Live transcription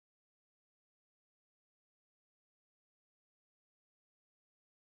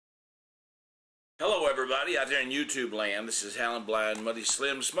Hello everybody out there in YouTube land. This is Howlinblind Muddy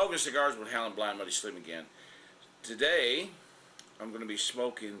Slim, smoking cigars with Howlinblind Muddy Slim again. Today I'm going to be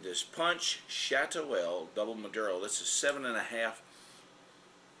smoking this Punch Chateau Double Maduro. This is 7.5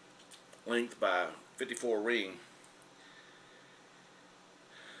 length by 54 ring,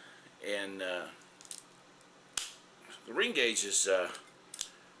 and the ring gauge is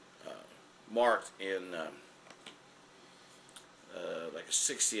marked in like a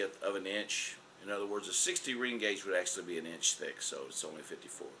 1/60th of an inch. In other words, a 60 ring gauge would actually be an inch thick, so it's only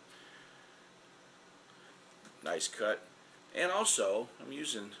 54. Nice cut. And also, I'm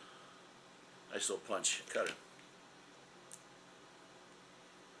using a nice little punch cutter.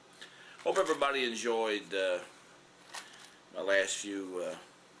 Hope everybody enjoyed my last few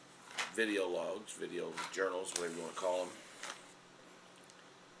video logs, video journals, whatever you want to call them.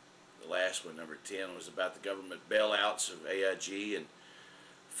 The last one, number 10, was about the government bailouts of AIG and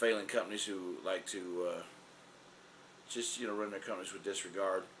failing companies who like to just, run their companies with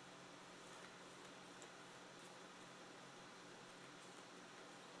disregard.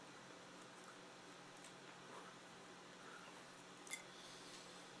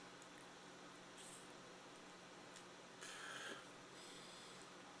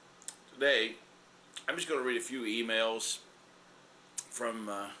 Today, I'm just going to read a few emails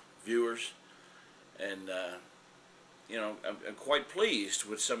from viewers, and I'm quite pleased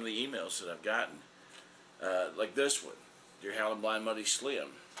with some of the emails that I've gotten. Like this one. Dear Howlinblind Muddy Slim,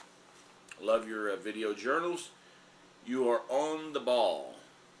 love your video journals. You are on the ball.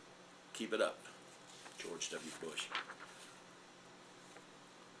 Keep it up. George W. Bush.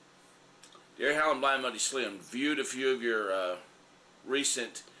 Dear Howlinblind Muddy Slim, viewed a few of your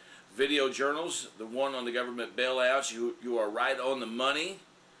recent video journals. The one on the government bailouts. You are right on the money.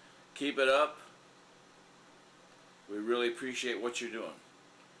 Keep it up. We really appreciate what you're doing.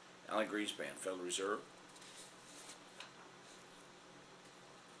 Alan Greenspan, Federal Reserve.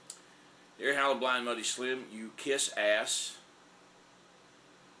 Dear Howlinblind Muddy Slim, you kiss ass.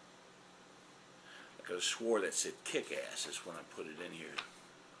 I could have swore that said kick ass. That's when I put it in here.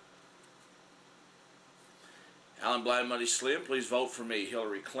 Howlinblind Muddy Slim, please vote for me,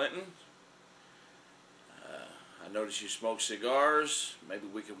 Hillary Clinton. I notice you smoke cigars. Maybe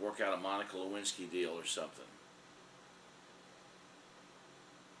we can work out a Monica Lewinsky deal or something.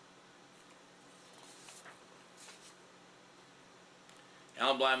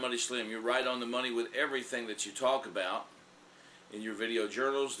 Howlinblind Muddy Slim, you're right on the money with everything that you talk about in your video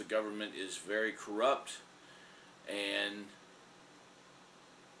journals. The government is very corrupt, and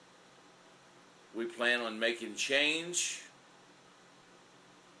we plan on making change.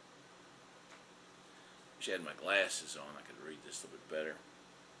 Wish I had my glasses on. I could read this a little bit better.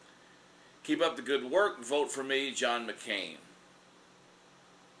 Keep up the good work. Vote for me, John McCain.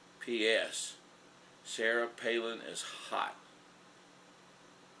 P.S. Sarah Palin is hot.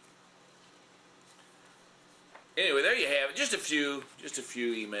 Anyway, there you have it. Just a few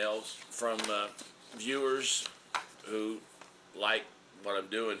emails from viewers who like what I'm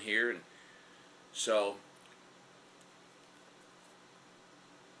doing here, and so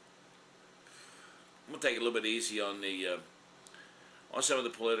I'm gonna take it a little bit easy on some of the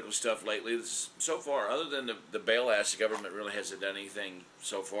political stuff lately. So far, other than the bailouts, the government really hasn't done anything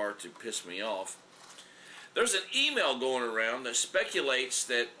so far to piss me off. There's an email going around that speculates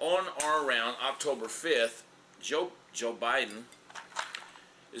that on or around October 5th, Joe Biden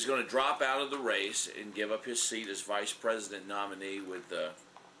is going to drop out of the race and give up his seat as vice president nominee with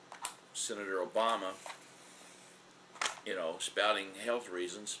Senator Obama, spouting health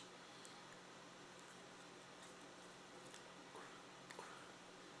reasons.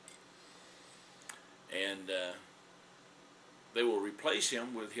 And they will replace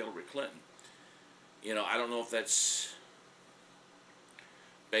him with Hillary Clinton. I don't know if that's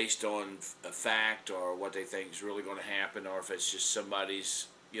based on a fact or what they think is really going to happen, or if it's just somebody's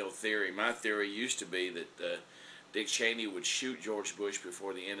theory. My theory used to be that Dick Cheney would shoot George Bush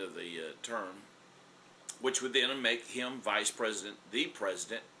before the end of the term, which would then make him vice president, the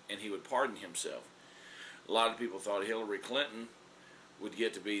president, and he would pardon himself. A lot of people thought Hillary Clinton would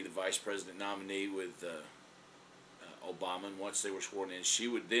get to be the vice president nominee with Obama, and once they were sworn in, she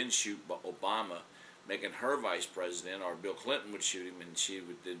would then shoot Obama, making her vice president, or Bill Clinton would shoot him, and she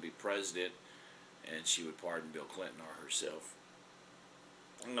would then be president, and she would pardon Bill Clinton or herself.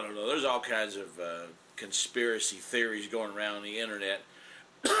 I don't know. There's all kinds of conspiracy theories going around on the internet,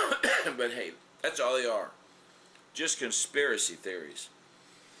 but hey, that's all they are. Just conspiracy theories.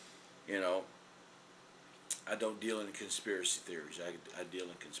 I don't deal in conspiracy theories. I deal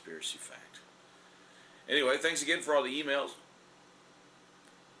in conspiracy fact. Anyway, thanks again for all the emails.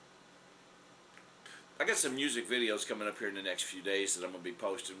 I got some music videos coming up here in the next few days that I'm going to be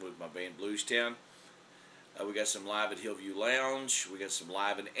posting with my band Bluestown. We got some live at Hillview Lounge. We got some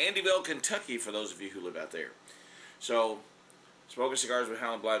live in Andyville, Kentucky, for those of you who live out there. So, Smoking Cigars with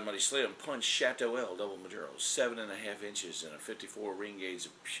Howlinblind, Muddy Slim, Punch Chateau L Double Maduro, 7.5 inches and a 54 ring gauge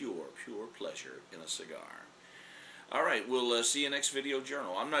of pure pleasure in a cigar. All right, we'll see you next video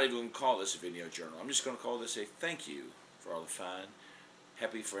journal. I'm not even going to call this a video journal. I'm just going to call this a thank you for all the fine,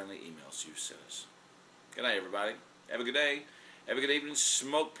 happy, friendly emails you've sent us. Good night, everybody. Have a good day. Have a good evening.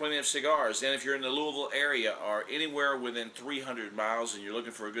 Smoke plenty of cigars. And if you're in the Louisville area or anywhere within 300 miles and you're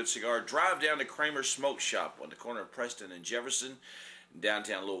looking for a good cigar, drive down to Kramer's Smoke Shop on the corner of Preston and Jefferson in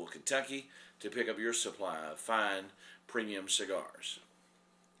downtown Louisville, Kentucky to pick up your supply of fine premium cigars.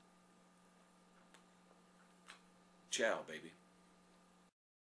 Ciao, baby.